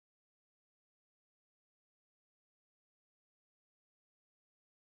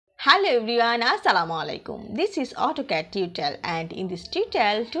Hello everyone, Assalamu alaikum. This is AutoCAD tutorial, and in this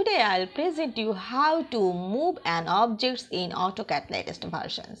tutorial today I'll present you how to move an objects in AutoCAD latest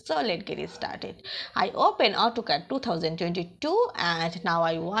version. So let's get it started. I open AutoCAD 2022 and now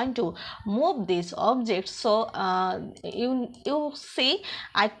I want to move these objects. So you see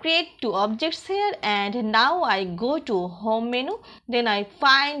I create two objects here, and now I go to home menu, then I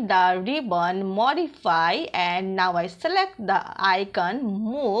find the ribbon modify, and now I select the icon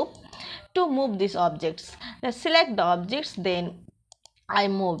move to move these objects. Now select the objects, then I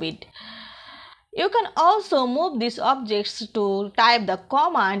move it. You can also move these objects to type the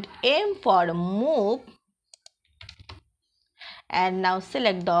command M for move, and now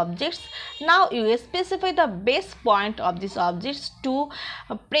select the objects. Now you specify the base point of these objects. To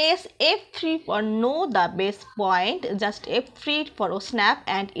press F3 for know the base point, just F3 for snap,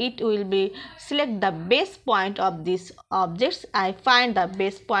 and it will be select the base point of these objects. I find the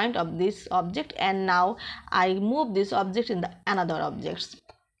base point of this object, and now I move this object in the another objects.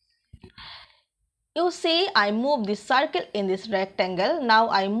 You see I move this circle in this rectangle. Now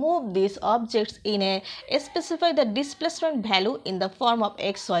I move these objects in a specify the displacement value in the form of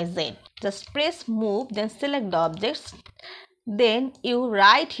XYZ. Just press move, then select the objects. Then you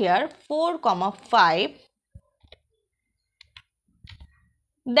write here 4,5.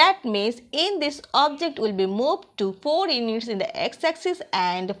 That means in this object will be moved to 4 units in the x-axis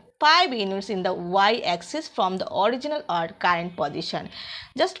and 5 units in the y-axis from the original or current position.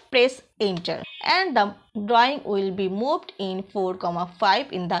 Just press enter and the drawing will be moved in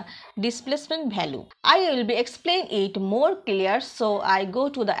 4,5 in the displacement value. I will be explain it more clear, so I go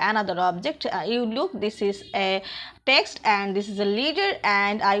to the another object. You look, this is a text and this is a leader,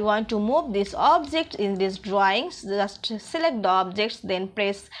 and I want to move this object in this drawings. Just select the objects, then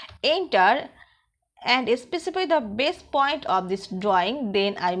press enter and specify the base point of this drawing.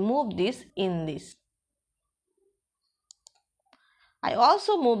 Then I move this in this. I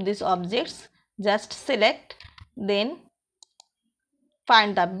also move these objects. Just select, then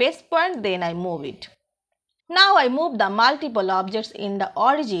find the base point, then I move it. Now I move the multiple objects in the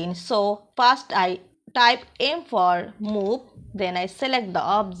origin. So first I type M for move, then I select the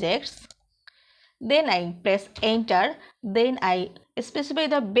objects, then I press enter, then I specify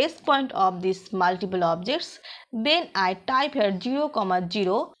the base point of these multiple objects, then I type here 0,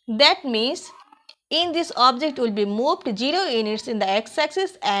 0. That means in this object will be moved 0 units in the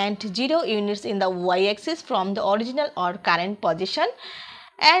x-axis and 0 units in the y-axis from the original or current position,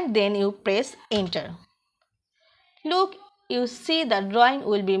 and then you press enter. Look, you see the drawing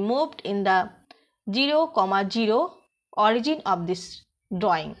will be moved in the 0, 0 origin of this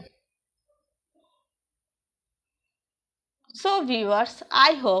drawing. So viewers,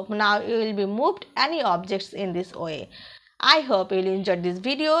 I hope now you will be moved any objects in this way. I hope you will enjoy this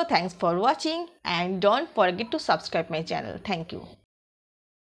video. Thanks for watching and don't forget to subscribe my channel. Thank you.